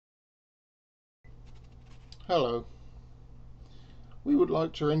Hello. We would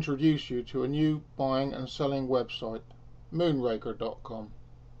like to introduce you to a new buying and selling website, moonraker.com.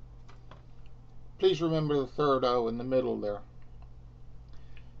 Please remember the third O in the middle there.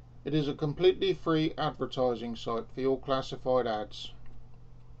 It is a completely free advertising site for your classified ads.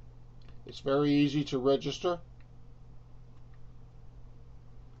 It's very easy to register,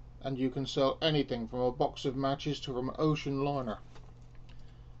 and you can sell anything from a box of matches to an ocean liner.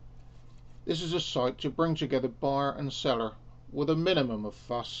 This is a site to bring together buyer and seller with a minimum of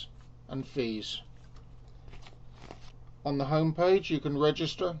fuss and fees. On the home page you can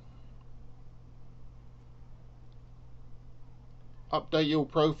register, update your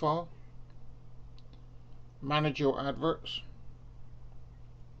profile, manage your adverts,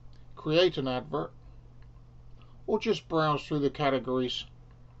 create an advert, or just browse through the categories.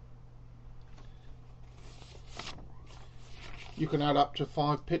 You can add up to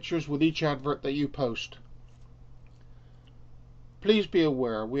 5 pictures with each advert that you post. Please be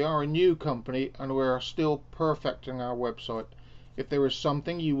aware we are a new company and we are still perfecting our website. If there is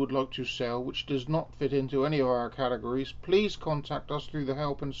something you would like to sell which does not fit into any of our categories, please contact us through the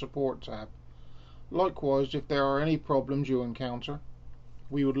Help and Support tab. Likewise, if there are any problems you encounter,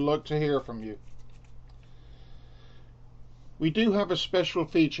 we would like to hear from you. We do have a special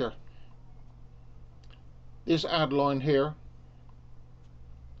feature. This ad line here,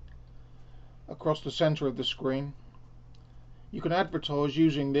 across the center of the screen, you can advertise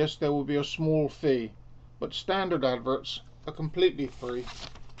using this. There will be a small fee, but standard adverts are completely free.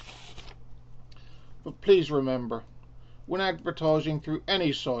 But please remember, when advertising through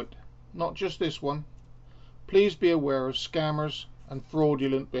any site, not just this one, please be aware of scammers and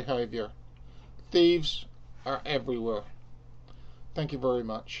fraudulent behavior. Thieves are everywhere. Thank you very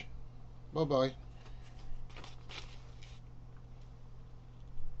much. Bye bye.